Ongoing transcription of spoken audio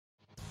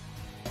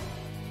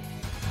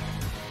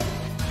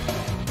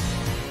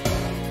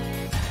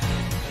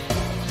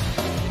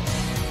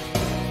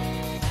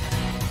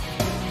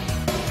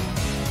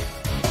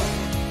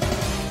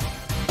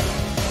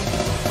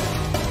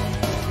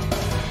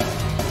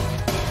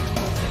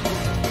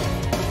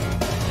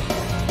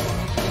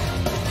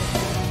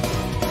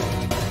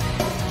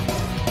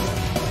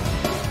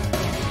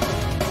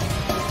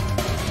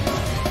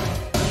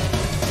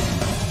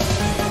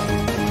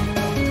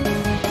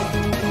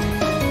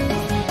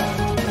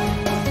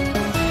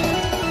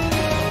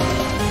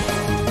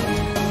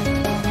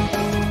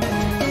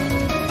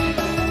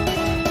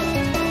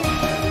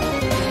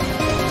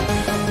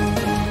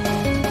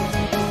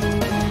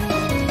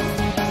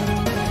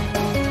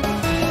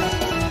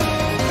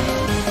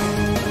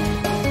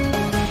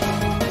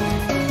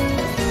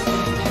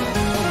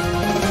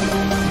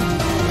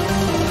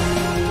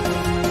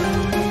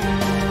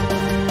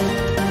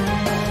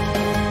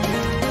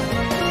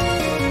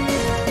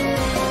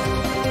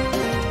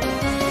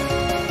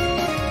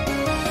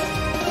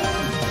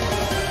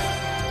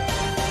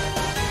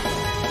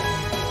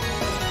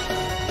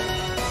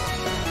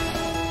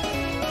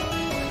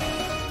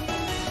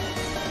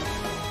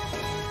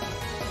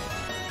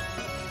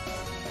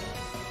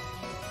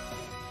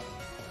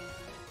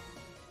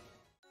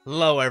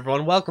Hello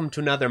everyone, welcome to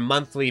another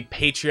monthly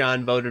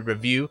Patreon voted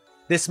review.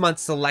 This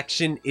month's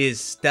selection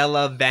is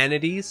Stella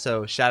Vanity,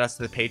 so shout outs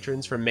to the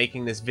patrons for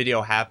making this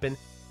video happen.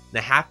 And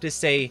I have to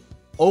say,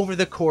 over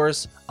the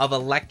course of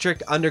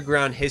Electric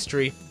Underground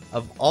history,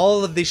 of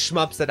all of the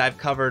shmups that I've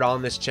covered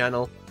on this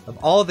channel,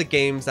 of all the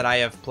games that I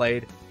have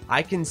played,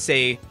 I can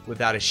say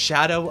without a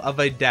shadow of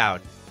a doubt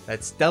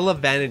that Stella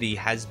Vanity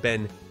has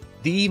been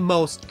the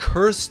most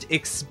cursed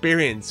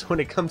experience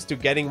when it comes to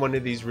getting one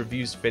of these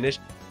reviews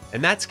finished.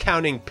 And that's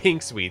counting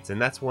Pink Sweets,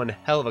 and that's one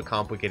hell of a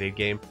complicated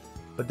game.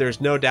 But there's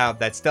no doubt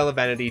that Stella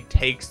Vanity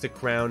takes the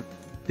crown.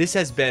 This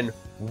has been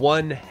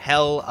one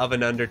hell of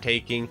an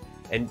undertaking,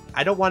 and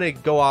I don't want to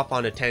go off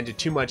on a tangent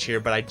too much here,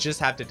 but I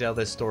just have to tell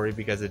this story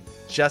because it's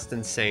just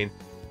insane.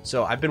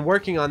 So I've been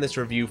working on this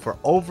review for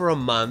over a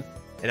month,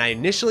 and I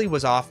initially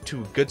was off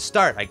to a good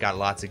start. I got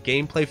lots of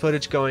gameplay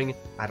footage going,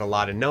 I had a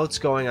lot of notes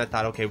going. I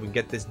thought, okay, we can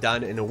get this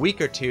done in a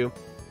week or two.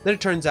 Then it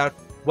turns out,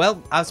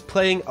 well, I was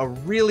playing a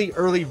really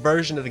early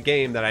version of the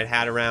game that I'd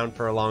had around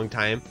for a long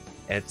time.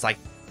 And it's like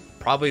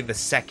probably the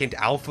second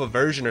alpha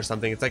version or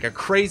something. It's like a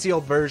crazy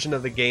old version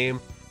of the game.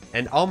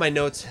 And all my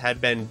notes had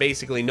been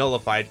basically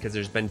nullified because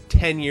there's been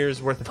 10 years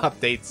worth of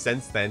updates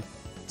since then.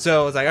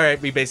 So I was like, all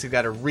right, we basically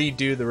got to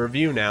redo the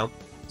review now.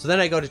 So then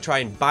I go to try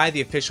and buy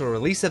the official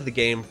release of the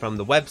game from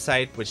the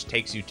website, which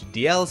takes you to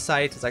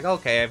dlsite. It's like,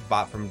 okay, I've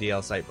bought from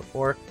dlsite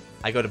before.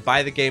 I go to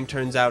buy the game,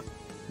 turns out,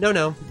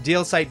 no,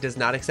 dlsite does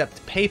not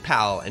accept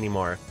PayPal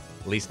anymore,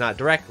 at least not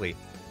directly.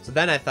 So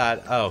then I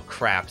thought, oh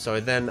crap. So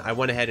then I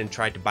went ahead and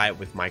tried to buy it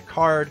with my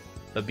card,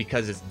 but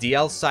because it's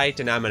dlsite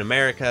and I'm in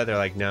America, they're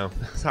like, no,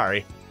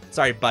 sorry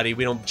buddy,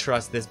 we don't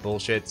trust this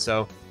bullshit.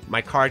 So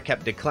my card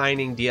kept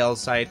declining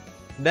dlsite.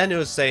 Then it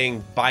was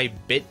saying buy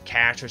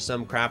BitCash or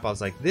some crap. I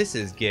was like, this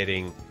is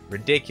getting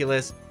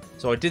ridiculous.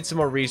 So I did some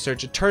more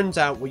research. It turns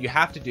out what you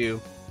have to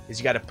do is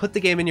you got to put the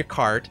game in your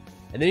cart,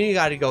 and then you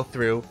got to go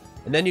through,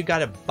 and then you got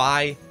to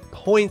buy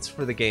points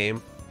for the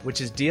game,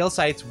 which is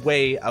dlsite's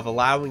way of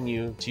allowing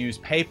you to use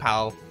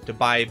PayPal to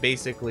buy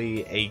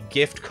basically a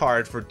gift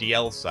card for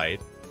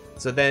dlsite.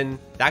 So then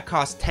that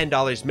cost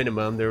 $10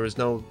 minimum. There was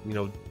no,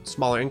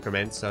 smaller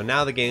increments. So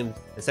now the game,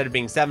 instead of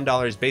being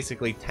 $7,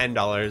 basically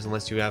 $10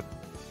 unless you have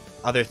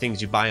other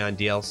things you buy on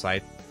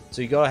dlsite.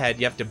 So you go ahead,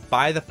 you have to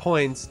buy the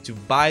points to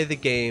buy the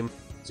game.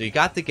 So you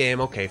got the game,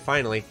 okay,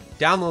 finally,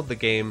 download the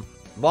game,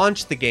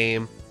 launch the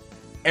game,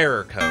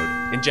 error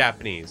code in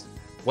Japanese.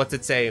 What's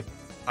it say?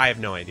 I have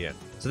no idea.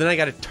 So then I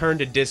got to turn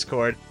to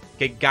Discord,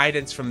 get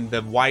guidance from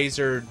the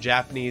wiser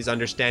Japanese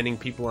understanding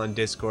people on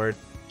Discord.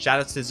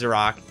 Shoutouts to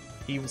Zerock.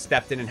 He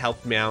stepped in and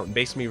helped me out, and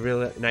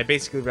I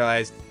basically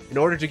realized in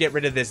order to get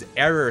rid of this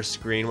error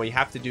screen, what you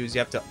have to do is you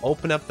have to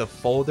open up the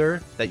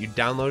folder that you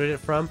downloaded it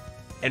from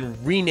and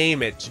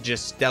rename it to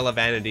just Stella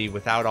Vanity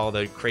without all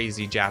the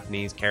crazy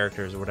Japanese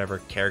characters or whatever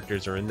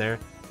characters are in there.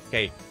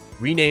 Okay,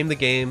 rename the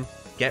game,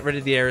 get rid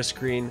of the error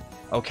screen.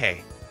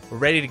 Okay, we're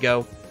ready to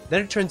go.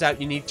 Then it turns out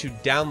you need to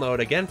download,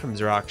 again from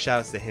Zerock,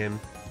 shoutouts to him,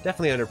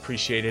 definitely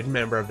underappreciated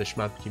member of the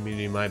shmup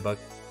community in my book.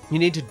 You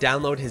need to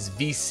download his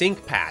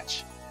VSync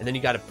patch, and then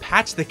you got to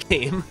patch the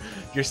game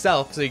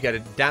yourself. So you got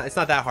to it's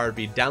not that hard,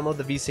 but you download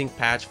the VSync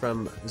patch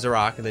from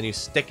Zerock, and then you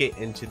stick it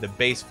into the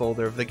base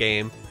folder of the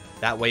game.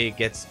 That way it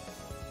gets,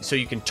 so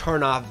you can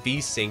turn off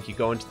VSync. You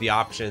go into the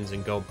options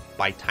and go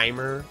by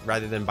timer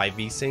rather than by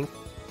VSync.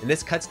 And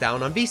this cuts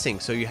down on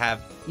VSync, so you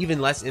have even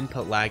less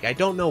input lag. I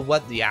don't know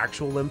what the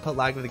actual input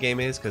lag of the game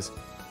is, because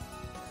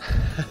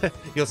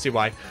you'll see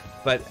why.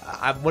 But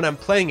when I'm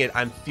playing it,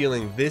 I'm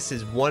feeling this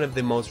is one of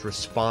the most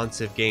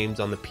responsive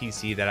games on the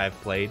PC that I've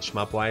played,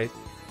 shmup-wise.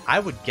 I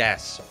would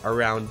guess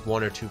around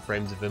 1 or 2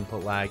 frames of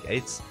input lag.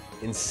 It's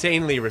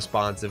insanely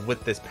responsive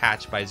with this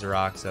patch by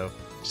Zerock, so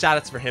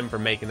shoutouts for him for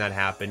making that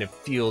happen. It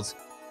feels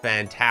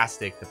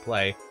fantastic to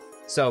play.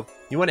 So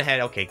you went ahead,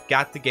 okay,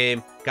 got the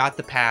game, got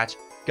the patch,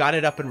 got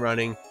it up and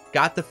running,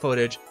 got the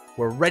footage,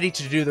 we're ready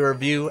to do the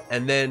review,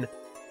 and then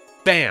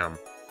bam,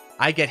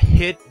 I get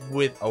hit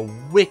with a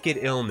wicked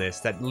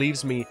illness that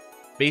leaves me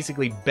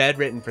basically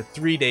bedridden for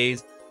 3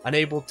 days,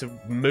 unable to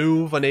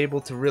move, unable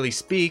to really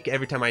speak.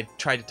 Every time I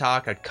tried to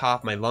talk, I'd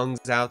cough my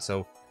lungs out,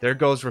 so there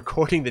goes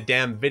recording the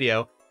damn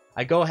video.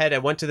 I go ahead, I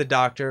went to the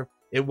doctor.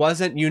 It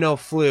wasn't,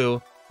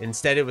 flu.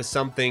 Instead, it was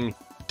something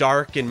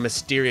dark and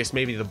mysterious,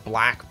 maybe the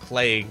Black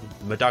Plague.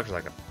 The doctor's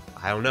like,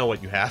 I don't know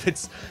what you have.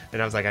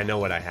 And I was like, I know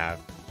what I have.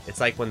 It's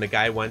like when the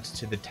guy went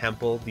to the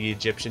temple, the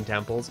Egyptian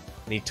temples,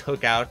 and he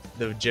took out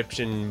the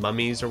Egyptian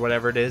mummies or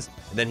whatever it is,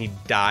 and then he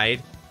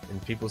died,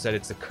 and people said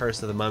it's the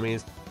curse of the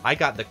mummies. I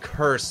got the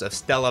curse of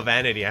Stella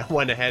Vanity. I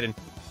went ahead and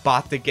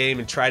bought the game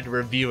and tried to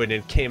review it, and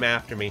it came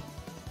after me.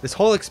 This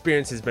whole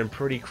experience has been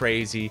pretty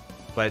crazy,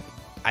 but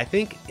I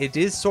think it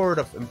is sort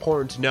of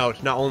important to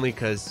note, not only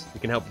because it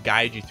can help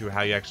guide you through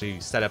how you actually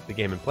set up the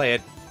game and play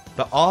it,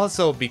 but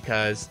also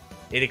because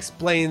it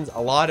explains a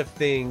lot of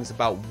things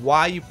about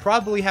why you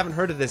probably haven't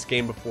heard of this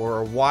game before,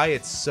 or why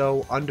it's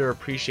so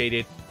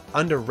underappreciated,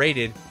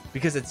 underrated,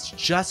 because it's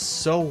just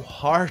so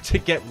hard to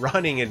get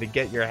running and to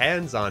get your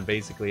hands on,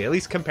 basically, at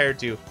least compared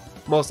to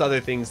most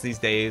other things these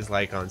days,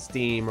 like on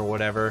Steam or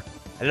whatever.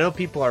 And I know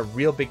people are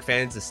real big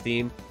fans of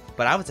Steam,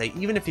 but I would say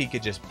even if he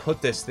could just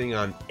put this thing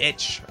on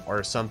itch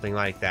or something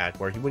like that,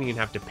 where he wouldn't even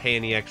have to pay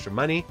any extra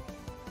money,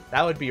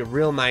 that would be a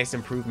real nice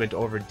improvement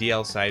over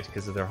dlsite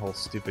because of their whole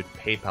stupid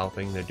PayPal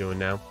thing they're doing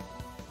now.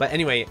 But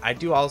anyway, I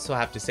do also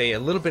have to say a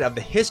little bit of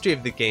the history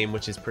of the game,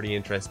 which is pretty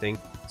interesting.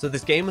 So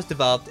this game was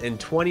developed in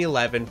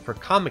 2011 for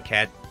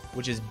Comiket,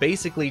 which is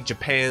basically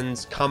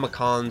Japan's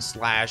Comic-Con /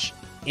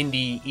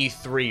 Indie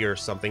E3 or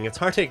something. It's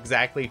hard to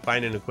exactly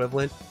find an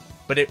equivalent,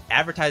 but it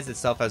advertised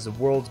itself as the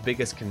world's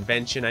biggest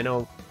convention. I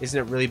know, isn't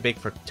it really big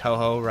for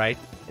Touhou, right?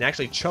 And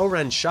actually,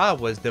 Choren Sha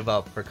was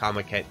developed for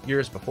Comiket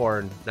years before,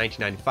 in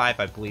 1995,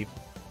 I believe.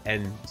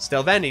 And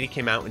Stellavanity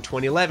came out in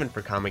 2011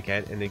 for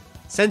Comiket, and it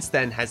since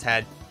then has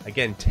had,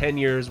 again, 10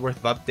 years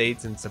worth of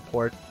updates and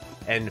support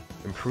and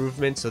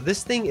improvements. So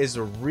this thing is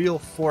a real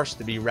force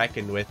to be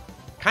reckoned with,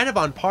 kind of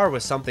on par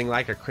with something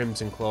like a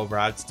Crimson Clover.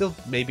 I'd still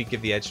maybe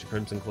give the edge to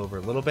Crimson Clover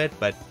a little bit,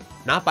 but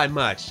not by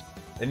much.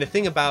 And the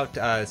thing about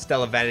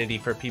Stella Vanity,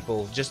 for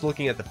people just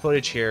looking at the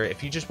footage here,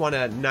 if you just want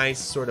a nice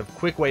sort of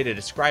quick way to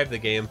describe the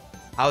game,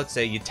 I would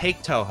say you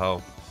take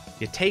Touhou,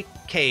 you take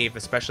Cave,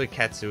 especially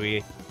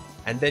Ketsui,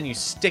 and then you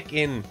stick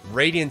in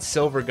Radiant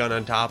Silvergun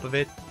on top of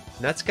it.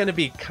 And that's going to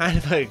be kind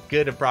of a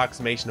good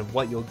approximation of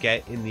what you'll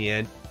get in the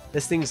end.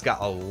 This thing's got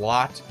a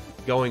lot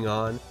going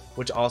on,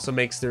 which also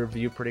makes the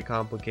review pretty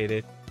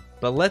complicated.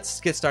 But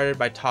let's get started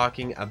by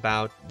talking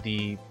about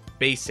the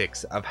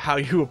basics of how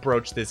you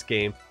approach this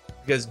game.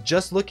 Because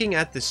just looking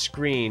at the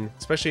screen,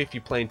 especially if you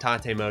play in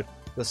Tate mode,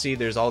 you'll see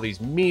there's all these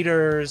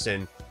meters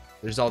and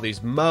there's all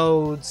these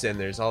modes and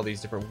there's all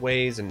these different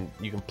ways and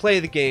you can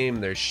play the game.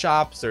 There's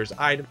shops, there's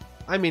items.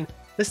 I mean,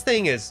 this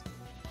thing is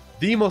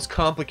the most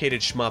complicated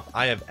shmup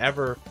I have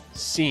ever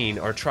seen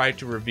or tried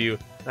to review.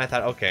 And I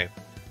thought, okay,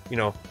 you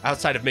know,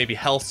 outside of maybe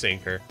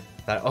Hellsinker,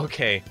 I thought,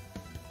 okay,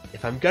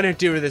 if I'm gonna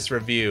do this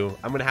review,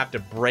 I'm gonna have to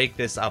break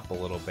this up a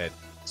little bit.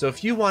 So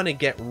if you want to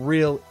get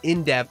real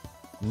in-depth,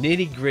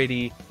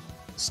 nitty-gritty,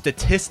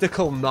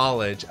 statistical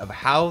knowledge of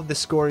how the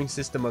scoring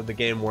system of the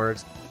game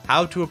works,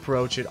 how to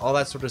approach it, all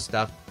that sort of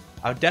stuff,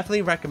 I would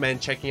definitely recommend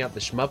checking out the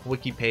Shmup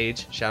Wiki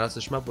page. Shoutouts to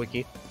Shmup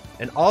Wiki.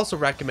 And also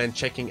recommend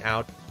checking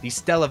out the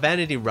Stella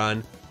Vanity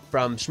run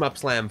from Shmup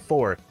Slam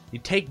 4. You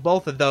take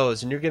both of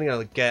those and you're going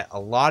to get a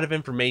lot of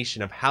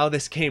information of how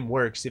this game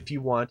works if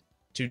you want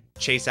to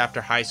chase after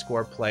high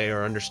score play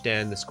or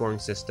understand the scoring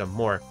system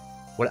more.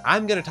 What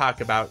I'm going to talk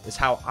about is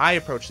how I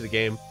approach the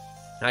game,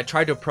 and I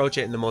try to approach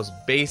it in the most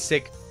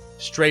basic,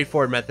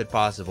 straightforward method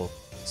possible.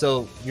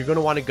 So you're going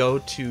to want to go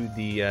to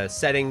the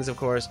settings, of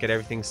course, get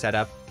everything set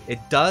up. It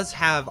does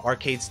have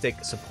arcade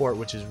stick support,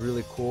 which is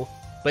really cool.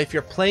 But if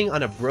you're playing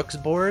on a Brooks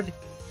board,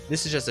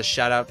 this is just a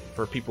shout out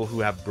for people who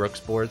have Brooks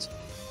boards,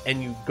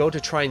 and you go to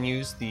try and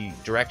use the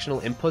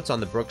directional inputs on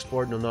the Brooks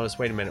board, and you'll notice,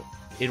 wait a minute,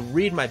 it'll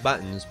read my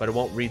buttons, but it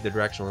won't read the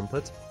directional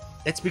inputs.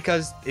 It's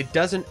because it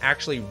doesn't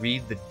actually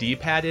read the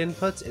D-pad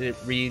inputs, and it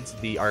reads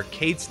the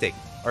arcade stick,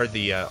 or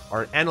the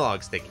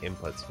analog stick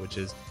inputs, which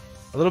is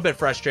a little bit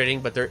frustrating,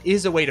 but there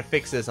is a way to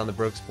fix this on the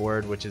Brooks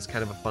board, which is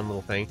kind of a fun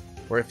little thing,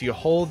 where if you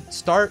hold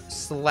start,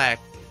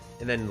 select,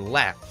 and then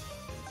left,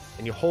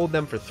 and you hold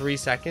them for 3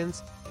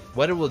 seconds,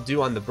 what it will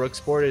do on the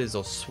Brooks board is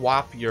it'll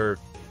swap your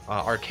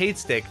arcade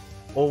stick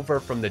over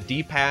from the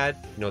D-pad,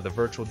 you know, the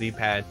virtual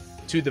D-pad,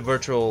 to the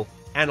virtual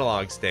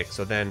analog stick,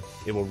 so then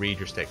it will read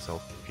your stick. So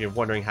if you're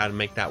wondering how to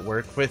make that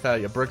work with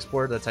your Brooks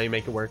board, that's how you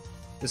make it work.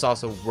 This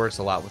also works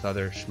a lot with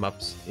other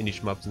shmups, indie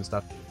shmups and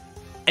stuff.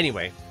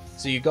 Anyway,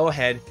 so you go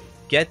ahead,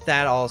 get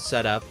that all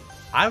set up.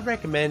 I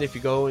recommend if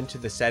you go into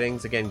the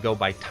settings, again, go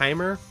by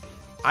timer.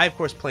 I, of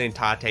course, play in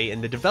Tate,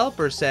 and the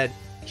developer said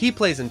he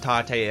plays in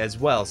Tate as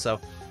well, so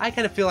I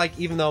kind of feel like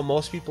even though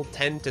most people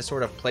tend to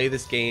sort of play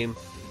this game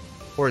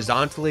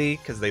horizontally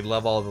because they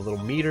love all the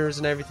little meters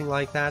and everything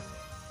like that,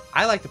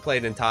 I like to play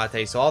it in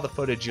Tate, so all the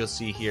footage you'll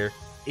see here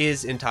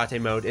is in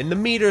Tate mode, and the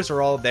meters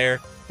are all there,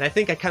 and I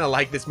think I kind of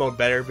like this mode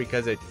better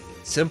because it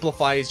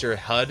simplifies your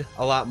HUD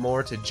a lot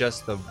more to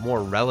just the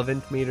more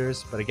relevant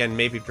meters. But again,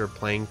 maybe if you're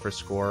playing for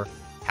score,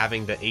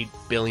 having the 8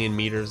 billion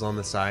meters on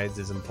the sides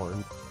is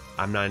important.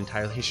 I'm not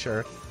entirely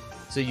sure.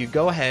 So you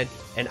go ahead,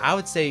 and I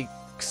would say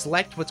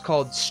select what's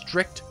called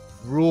strict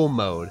rule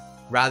mode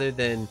rather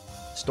than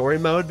story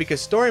mode,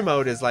 because story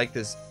mode is like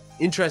this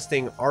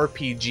interesting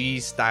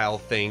RPG style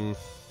thing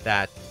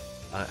that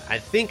I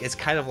think is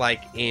kind of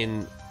like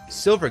in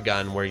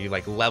Silvergun, where you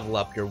like level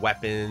up your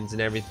weapons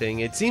and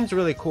everything. It seems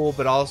really cool,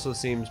 but also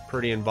seems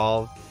pretty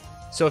involved.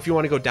 So if you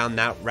want to go down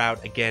that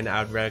route, again,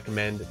 I would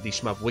recommend the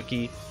Shmup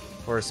Wiki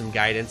for some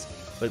guidance.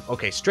 But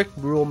okay, strict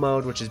rule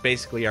mode, which is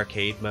basically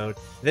arcade mode.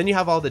 Then you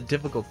have all the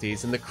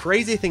difficulties, and the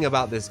crazy thing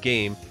about this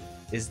game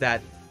is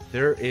that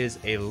there is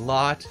a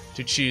lot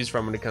to choose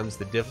from when it comes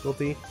to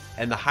difficulty,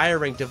 and the higher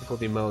ranked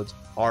difficulty modes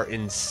are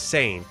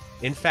insane.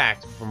 In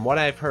fact, from what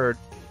I've heard,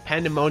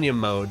 Pandemonium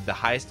mode, the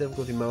highest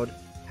difficulty mode,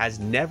 has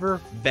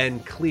never been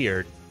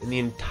cleared in the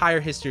entire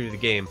history of the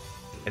game.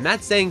 And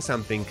that's saying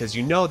something, because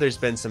you know there's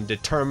been some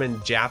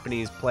determined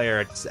Japanese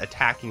player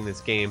attacking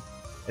this game.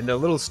 And the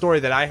little story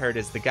that I heard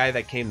is the guy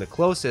that came the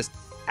closest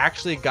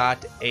actually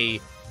got a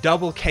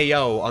double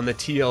KO on the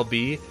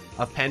TLB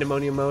of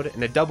Pandemonium mode,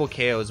 and a double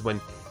KO is when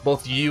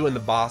both you and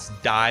the boss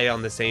die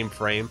on the same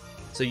frame.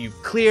 So you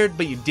cleared,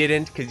 but you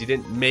didn't because you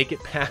didn't make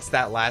it past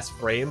that last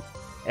frame.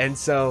 And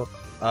so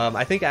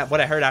I think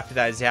what I heard after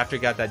that is after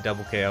he got that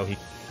double KO, he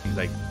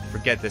like,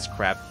 forget this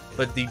crap.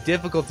 But the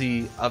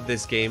difficulty of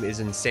this game is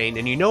insane,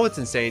 and you know it's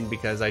insane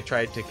because I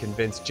tried to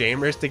convince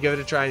Jamers to give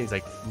it a try, and he's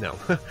like, no,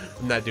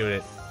 I'm not doing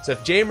it. So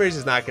if Jamers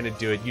is not going to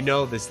do it, you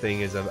know this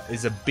thing is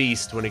a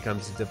beast when it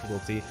comes to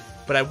difficulty.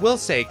 But I will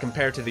say,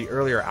 compared to the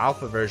earlier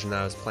alpha version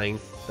that I was playing,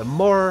 the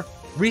more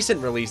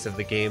recent release of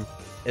the game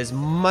is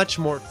much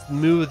more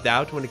smoothed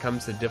out when it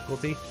comes to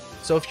difficulty.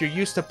 So if you're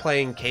used to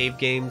playing cave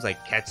games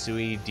like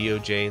Ketsui,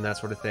 DOJ, and that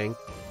sort of thing,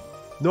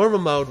 normal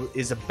mode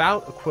is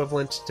about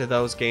equivalent to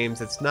those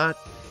games. It's not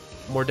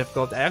more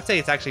difficult. I'd say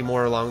it's actually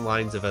more along the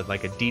lines of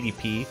like a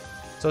DDP.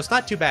 So it's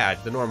not too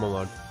bad, the normal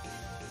mode.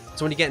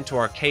 So when you get into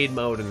arcade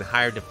mode and the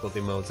higher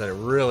difficulty modes, that it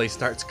really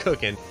starts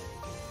cooking.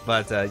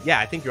 But yeah,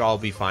 I think you'll all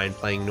be fine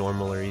playing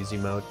normal or easy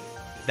mode.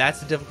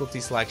 That's the difficulty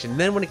selection. And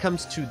then when it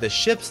comes to the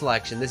ship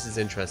selection, this is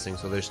interesting.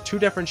 So there's 2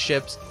 different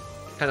ships,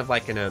 kind of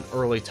like in an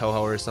early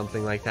Touhou or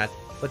something like that.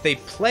 But they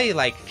play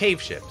like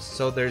cave ships.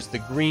 So there's the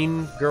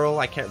green girl,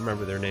 I can't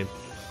remember their name.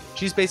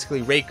 She's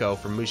basically Reiko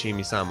from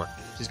Mushihime-sama.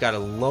 She's got a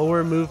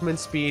lower movement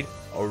speed,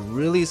 a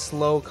really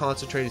slow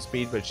concentrated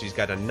speed, but she's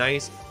got a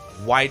nice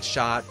wide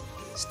shot.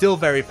 Still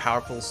very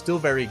powerful, still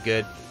very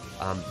good.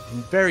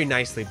 Very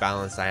nicely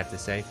balanced, I have to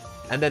say.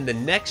 And then the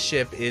next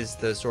ship is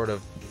the sort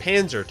of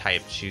Panzer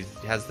type. She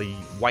has the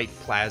white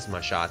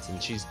plasma shots,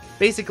 and she's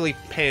basically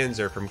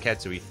Panzer from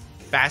Ketsui.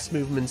 Fast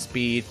movement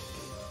speed,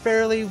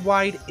 fairly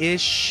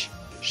wide-ish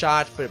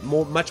shot, but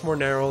much more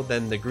narrow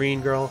than the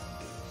green girl.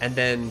 And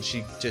then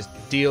she just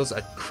deals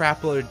a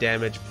crapload of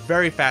damage,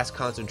 very fast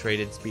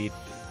concentrated speed.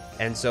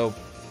 And so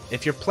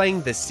if you're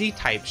playing the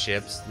C-type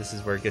ships, this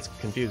is where it gets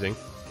confusing.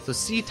 So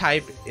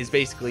C-type is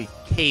basically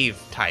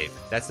cave type.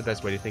 That's the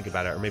best way to think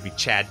about it, or maybe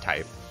Chad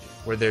type,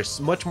 where they're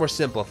much more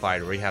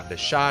simplified, where you have the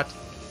shot,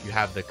 you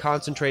have the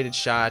concentrated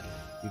shot,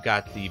 you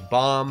got the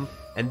bomb,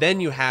 and then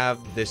you have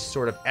this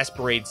sort of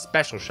Esperade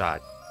special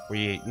shot, where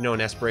you know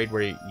an Esperade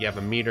where you have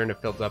a meter and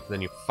it fills up and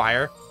then you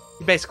fire.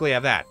 You basically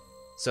have that.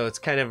 So it's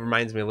kind of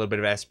reminds me a little bit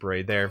of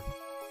Esperade there.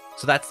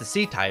 So that's the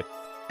C-type.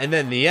 And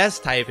then the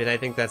S-type, and I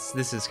think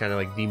this is kind of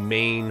like the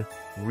main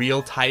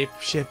real type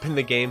ship in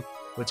the game,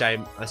 which I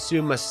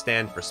assume must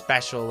stand for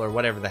special or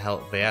whatever the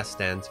hell the S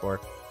stands for.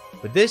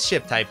 But this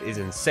ship type is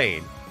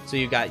insane. So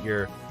you got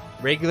your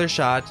regular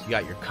shot, you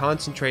got your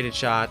concentrated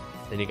shot,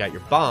 then you got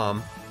your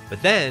bomb,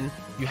 but then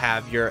you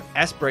have your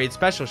Esperade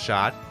special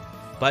shot,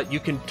 but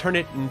you can turn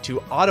it into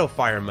auto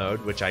fire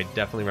mode, which I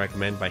definitely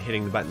recommend by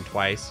hitting the button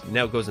twice.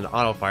 Now it goes into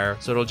auto fire,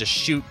 so it'll just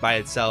shoot by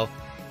itself.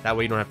 That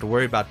way you don't have to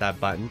worry about that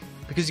button,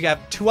 because you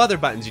have 2 other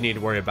buttons you need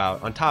to worry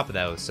about on top of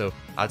those. So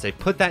I'd say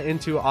put that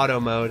into auto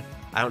mode.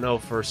 I don't know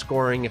for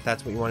scoring if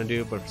that's what you want to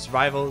do, but for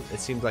survival, it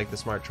seems like the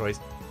smart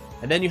choice.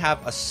 And then you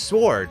have a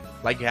sword,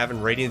 like you have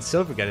in Radiant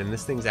Silvergun, and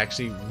this thing's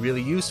actually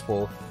really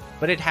useful,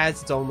 but it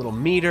has its own little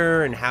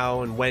meter, and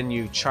how and when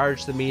you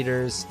charge the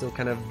meter is still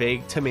kind of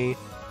vague to me.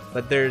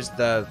 But there's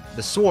the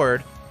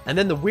sword, and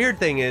then the weird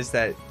thing is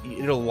that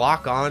it'll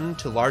lock on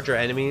to larger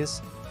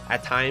enemies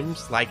at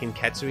times, like in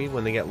Ketsui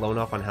when they get low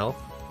off on health.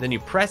 Then you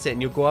press it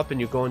and you go up and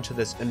you go into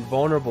this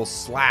invulnerable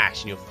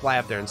slash, and you'll fly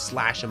up there and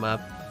slash them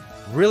up.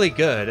 Really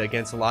good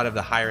against a lot of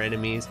the higher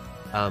enemies.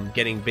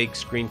 Getting big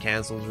screen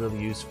cancels really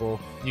useful.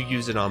 You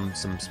use it on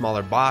some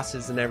smaller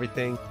bosses and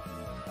everything.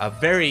 A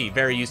very,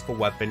 very useful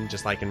weapon,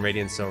 just like in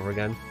Radiant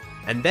Silvergun.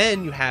 And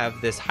then you have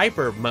this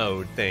hyper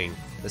mode thing,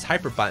 this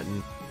hyper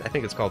button. I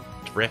think it's called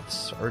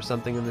drifts or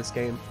something in this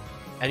game.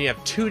 And you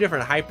have 2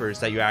 different hypers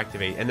that you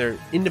activate, and they're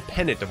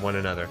independent of one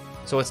another.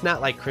 So it's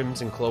not like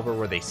Crimson Clover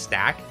where they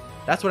stack.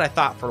 That's what I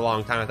thought for a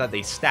long time. I thought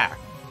they stack.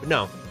 But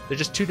no, they're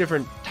just 2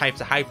 different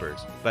types of hypers,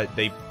 but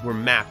they were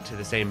mapped to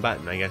the same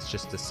button, I guess,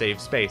 just to save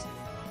space.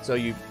 So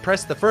you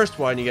press the first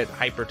one, you get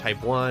Hyper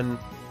Type 1.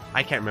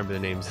 I can't remember the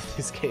names of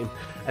this game.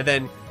 And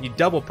then you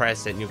double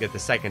press it and you'll get the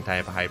second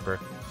type of hyper.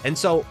 And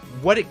so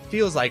what it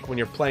feels like when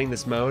you're playing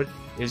this mode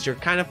is you're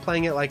kind of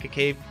playing it like a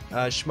cave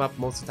shmup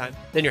most of the time.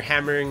 Then you're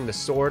hammering the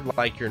sword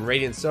like you're in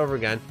Radiant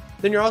Silvergun.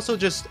 Then you're also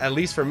just, at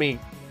least for me,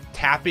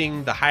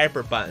 tapping the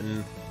hyper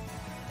button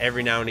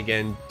every now and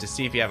again to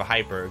see if you have a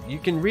hyper. You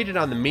can read it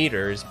on the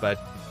meters, but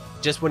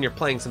just when you're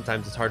playing,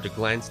 sometimes it's hard to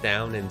glance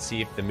down and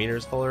see if the meter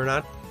is full or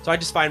not. So I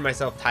just find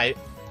myself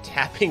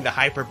tapping the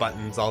hyper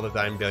buttons all the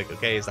time, be like,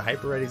 okay, is the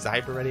hyper ready? Is the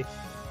hyper ready?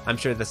 I'm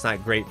sure that's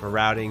not great for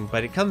routing,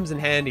 but it comes in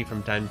handy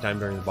from time to time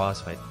during the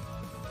boss fight.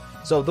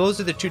 So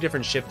those are the 2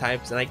 different ship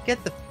types, and I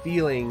get the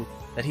feeling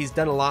that he's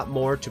done a lot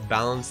more to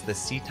balance the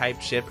C-type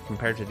ship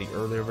compared to the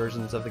earlier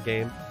versions of the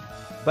game.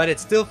 But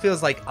it still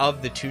feels like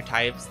of the 2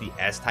 types, the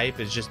S-type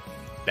is just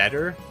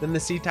better than the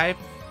C-type.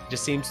 It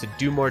just seems to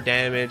do more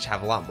damage,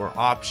 have a lot more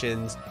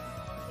options.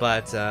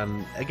 But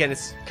again,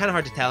 it's kind of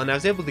hard to tell, and I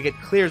was able to get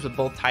clears with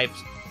both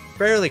types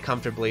fairly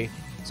comfortably.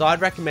 So I'd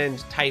recommend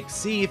Type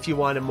C if you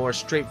want a more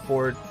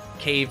straightforward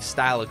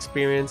cave-style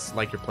experience,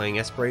 like you're playing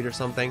Esperade or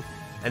something.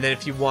 And then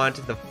if you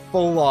want the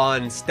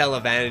full-on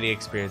Stellavanity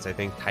experience, I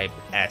think type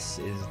S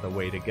is the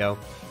way to go.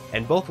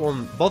 And both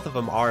of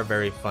them are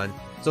very fun.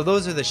 So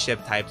those are the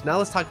ship types. Now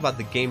let's talk about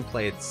the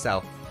gameplay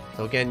itself.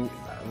 So again,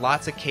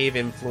 lots of cave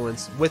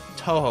influence with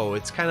Touhou.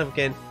 It's kind of,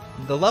 again,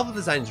 the level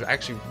designs are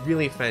actually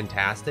really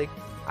fantastic.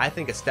 I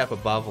think a step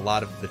above a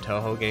lot of the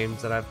Touhou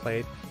games that I've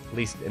played, at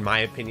least in my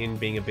opinion,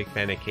 being a big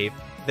fan of cave.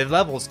 The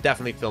levels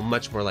definitely feel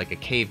much more like a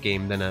cave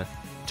game than a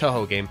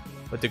Touhou game.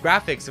 But the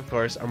graphics, of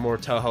course, are more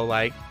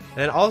Touhou-like.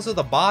 And also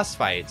the boss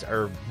fights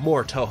are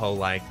more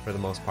Touhou-like for the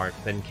most part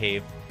than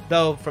cave.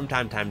 Though from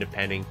time to time,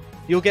 depending.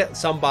 You'll get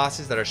some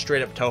bosses that are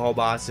straight up Touhou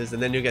bosses,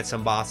 and then you'll get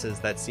some bosses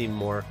that seem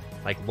more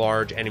like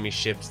large enemy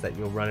ships that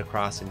you'll run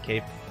across in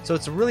cave. So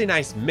it's a really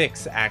nice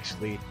mix,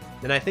 actually.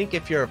 And I think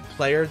if you're a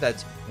player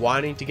that's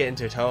wanting to get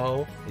into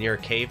Touhou and you're a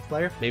cave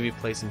player, maybe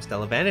play some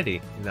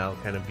Stellavanity, and that'll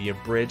kind of be a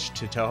bridge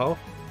to Touhou.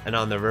 And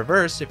on the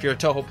reverse, if you're a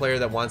Touhou player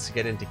that wants to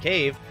get into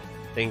cave,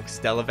 think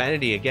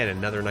Stellavanity, again,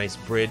 another nice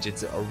bridge.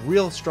 It's a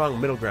real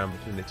strong middle ground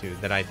between the two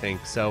that I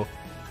think. So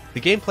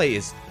the gameplay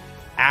is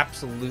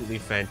absolutely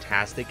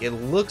fantastic. It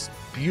looks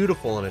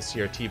beautiful in a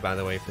CRT, by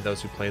the way, for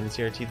those who play in the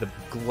CRT. The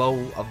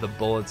glow of the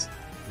bullets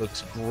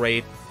looks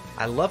great.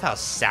 I love how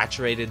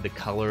saturated the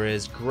color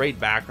is. Great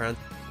background.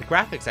 The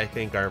graphics, I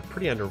think, are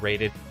pretty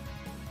underrated.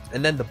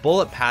 And then the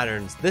bullet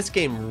patterns. This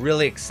game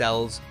really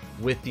excels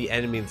with the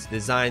enemy's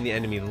design, the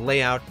enemy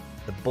layout,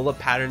 the bullet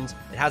patterns.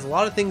 It has a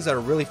lot of things that are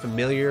really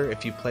familiar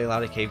if you play a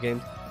lot of cave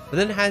games, but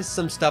then it has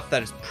some stuff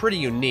that is pretty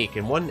unique.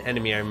 And one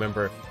enemy I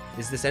remember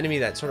is this enemy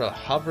that sort of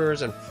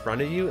hovers in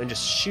front of you and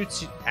just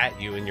shoots at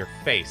you in your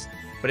face,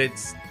 but it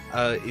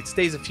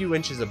stays a few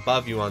inches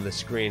above you on the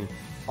screen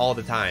all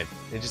the time.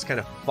 It just kind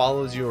of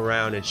follows you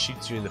around and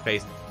shoots you in the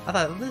face. I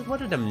thought,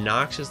 what an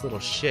obnoxious little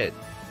shit.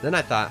 Then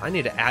I thought, I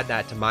need to add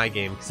that to my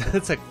game, because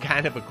it's a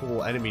kind of a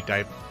cool enemy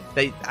type.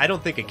 I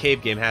don't think a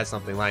cave game has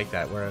something like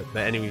that, where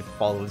the enemy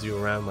follows you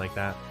around like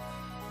that.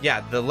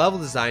 Yeah, the level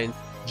design,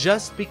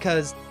 just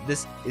because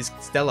this is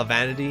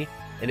Stellavanity,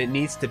 and it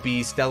needs to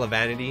be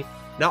Stellavanity,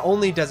 not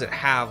only does it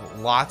have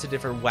lots of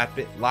different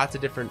lots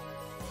of different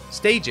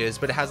stages,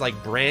 but it has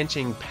like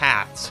branching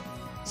paths.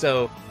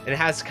 So it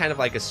has kind of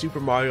like a Super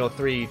Mario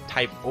 3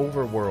 type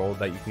overworld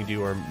that you can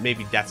do, or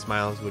maybe Death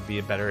Smiles would be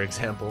a better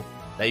example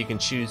that you can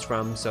choose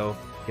from. So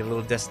get a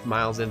little Death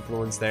Smiles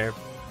influence there.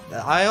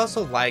 I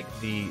also like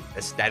the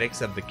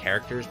aesthetics of the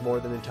characters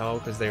more than in Touhou,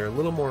 because they're a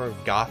little more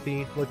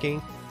gothy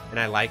looking, and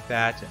I like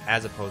that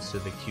as opposed to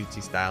the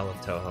cutesy style of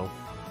Touhou.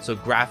 So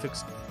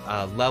graphics,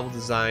 level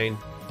design,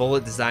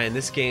 bullet design,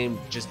 this game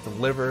just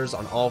delivers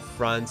on all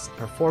fronts.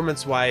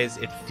 Performance wise,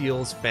 it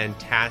feels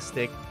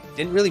fantastic.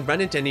 Didn't really run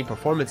into any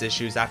performance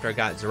issues after I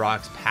got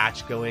Xerox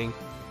patch going.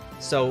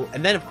 So,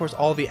 and then of course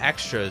all the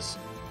extras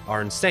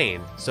are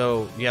insane.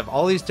 So you have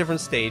all these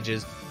different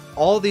stages,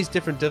 all these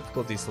different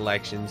difficulty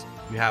selections.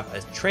 You have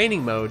a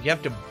training mode. You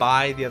have to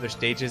buy the other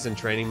stages in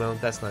training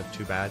mode. That's not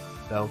too bad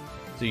though.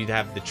 So you'd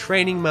have the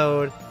training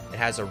mode. It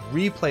has a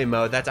replay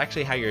mode. That's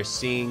actually how you're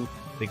seeing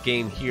the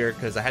game here,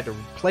 because I had to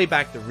play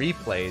back the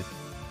replays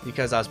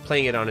because I was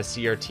playing it on a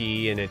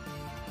CRT and it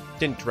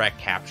didn't direct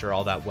capture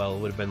all that well. It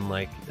would have been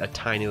like a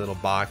tiny little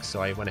box,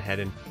 so I went ahead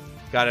and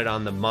got it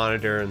on the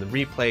monitor and the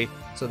replay.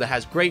 So that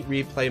has great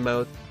replay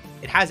mode.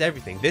 It has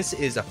everything. This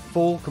is a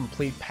full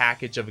complete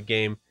package of a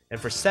game, and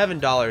for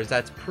 $7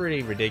 that's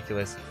pretty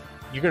ridiculous.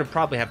 You're gonna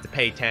probably have to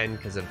pay $10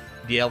 because of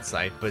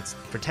dlsite, but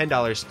for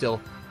 $10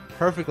 still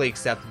perfectly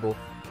acceptable.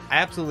 I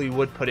absolutely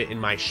would put it in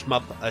my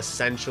shmup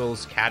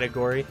essentials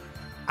category.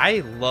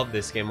 I love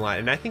this game a lot,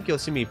 and I think you'll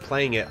see me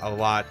playing it a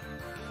lot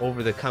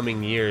over the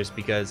coming years,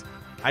 because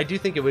I do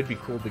think it would be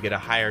cool to get a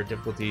higher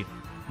difficulty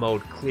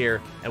mode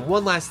clear. And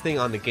one last thing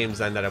on the game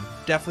design that I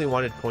definitely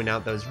wanted to point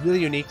out that was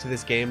really unique to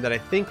this game, that I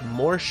think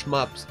more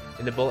shmups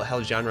in the bullet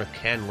hell genre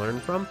can learn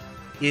from,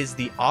 is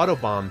the auto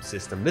bomb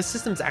system. This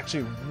system is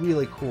actually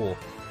really cool.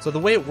 So the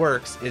way it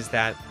works is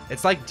that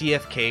it's like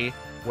DFK,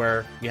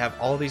 where you have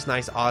all these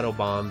nice auto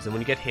bombs, and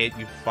when you get hit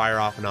you fire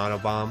off an auto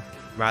bomb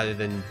rather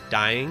than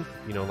dying,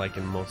 you know, like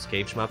in most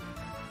cave shmup.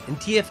 In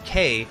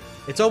TFK,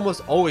 it's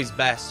almost always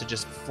best to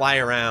just fly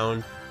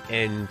around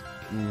and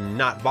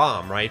not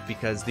bomb, right?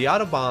 Because the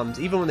auto bombs,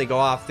 even when they go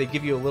off, they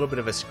give you a little bit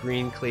of a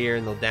screen clear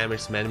and they'll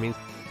damage some enemies.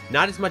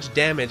 Not as much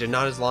damage and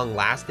not as long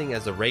lasting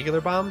as a regular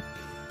bomb,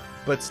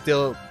 but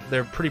still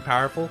they're pretty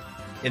powerful.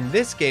 In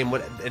this game,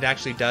 what it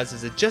actually does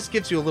is it just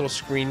gives you a little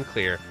screen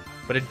clear,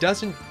 but it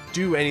doesn't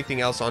do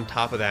anything else on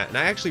top of that. And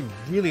I actually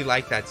really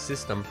like that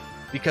system,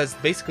 because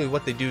basically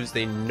what they do is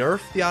they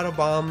nerf the auto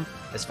bomb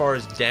as far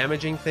as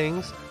damaging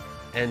things,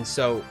 and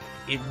so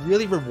it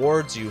really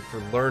rewards you for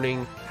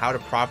learning how to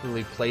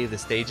properly play the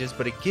stages,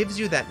 but it gives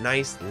you that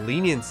nice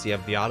leniency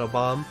of the auto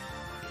bomb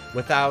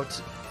without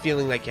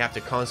feeling like you have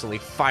to constantly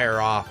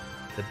fire off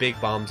the big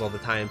bombs all the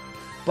time.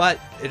 But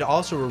it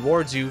also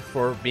rewards you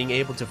for being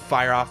able to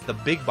fire off the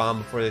big bomb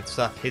before the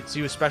stuff hits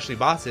you, especially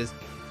bosses,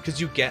 because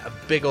you get a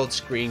big old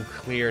screen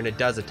clear and it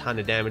does a ton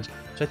of damage.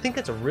 So I think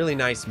it's a really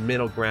nice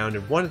middle ground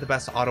and one of the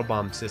best auto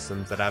bomb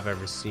systems that I've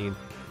ever seen.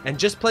 And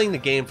just playing the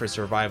game for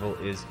survival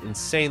is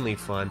insanely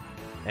fun.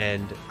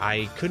 and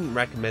I couldn't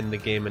recommend the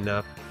game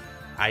enough.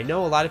 I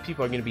know a lot of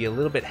people are going to be a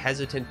little bit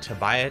hesitant to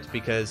buy it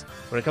because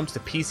when it comes to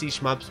PC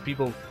Shmups,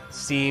 people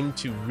seem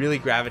to really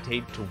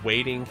gravitate to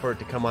waiting for it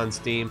to come on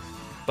Steam.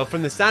 But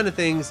from the sound of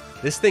things,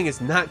 this thing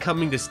is not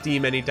coming to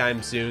Steam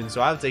anytime soon,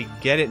 so I would say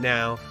get it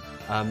now.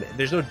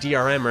 There's no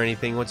DRM or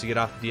anything once you get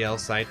off the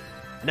dlsite.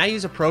 And I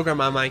use a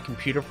program on my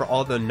computer for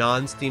all the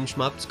non-Steam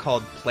shmups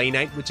called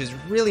Playnite, which is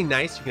really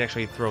nice. You can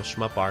actually throw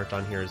shmup art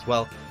on here as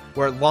well,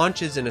 where it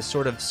launches in a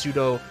sort of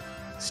pseudo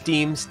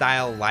Steam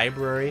style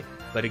library.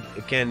 But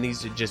again,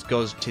 these just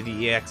goes to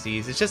the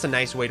EXEs. It's just a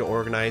nice way to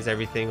organize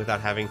everything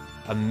without having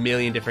a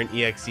million different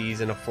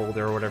EXEs in a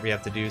folder or whatever you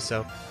have to do.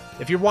 So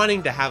if you're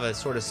wanting to have a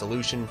sort of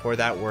solution for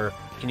that where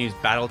you can use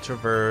Battle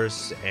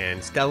Traverse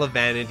and Stella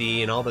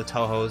Vanity and all the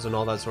Touhous and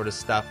all that sort of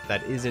stuff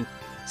that isn't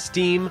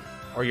Steam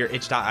or your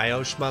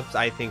itch.io shmups,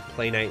 I think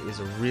Playnite is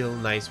a real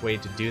nice way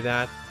to do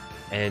that.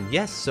 And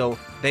yes, so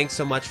thanks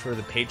so much for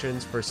the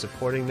patrons for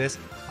supporting this.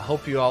 I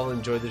hope you all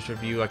enjoyed this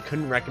review. I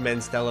couldn't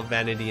recommend Stella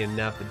Vanity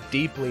enough. A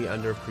deeply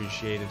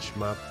underappreciated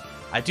shmup.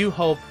 I do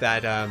hope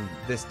that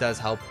this does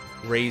help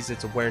raise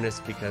its awareness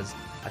because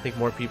I think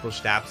more people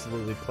should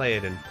absolutely play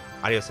it. And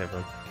adios,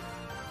 everyone.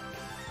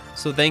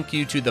 So thank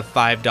you to the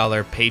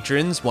 $5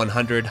 patrons: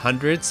 100,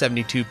 100,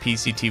 72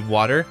 PCT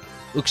Water,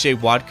 Ukshay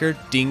Wadker,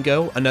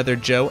 Dingo, Another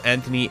Joe,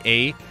 Anthony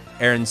A,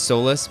 Aaron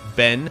Solis,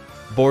 Ben,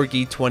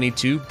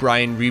 Borgie22,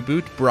 Brian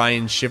Reboot,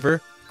 Brian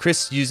Shiver,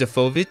 Chris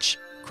Yuzefovich,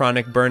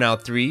 Chronic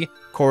Burnout 3,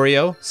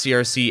 Choreo,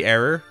 CRC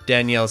Error,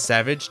 Danielle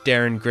Savage,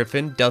 Darren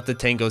Griffin, Delta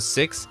Tango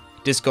 6,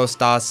 Disco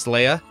Star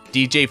Slaya,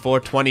 DJ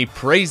 420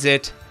 Praise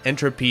It,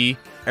 Entropy,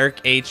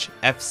 Eric H,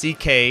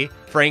 FCK,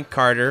 Frank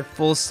Carter,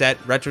 Full Set,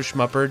 Retro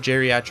Schmupper,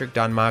 Geriatric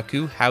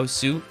Donmaku,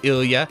 Hausu,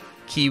 Ilya,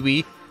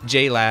 Kiwi,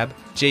 JLab,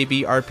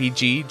 JB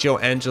RPG, Joe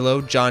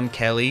Angelo, John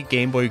Kelly,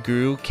 Gameboy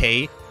Guru,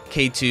 K,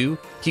 K2,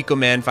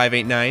 Kikoman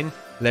 589,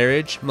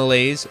 Larridge,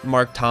 Malaise,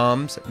 Mark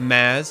Toms,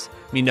 Maz,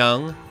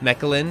 Minung,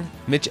 Mechalin,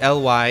 Mitch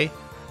LY,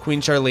 Queen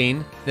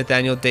Charlene,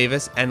 Nathaniel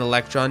Davis, and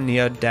Electron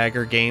Nia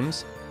Dagger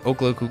Games,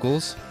 Okla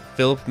Kugels,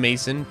 Philip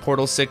Mason,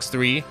 Portal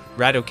 63,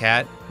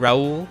 Radocat,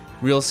 Raul,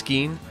 Real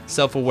Skeen,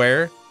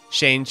 Self-Aware,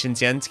 Shane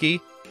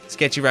Shinsiansky,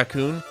 Sketchy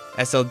Raccoon,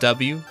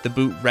 SLW, The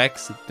Boot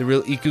Rex, The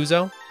Real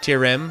Ikuzo,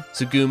 TRM,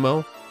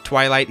 Sugumo,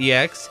 Twilight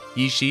EX,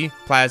 Yishi,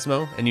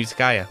 Plasmo, and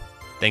Yuzakaya.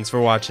 Thanks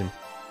for watching.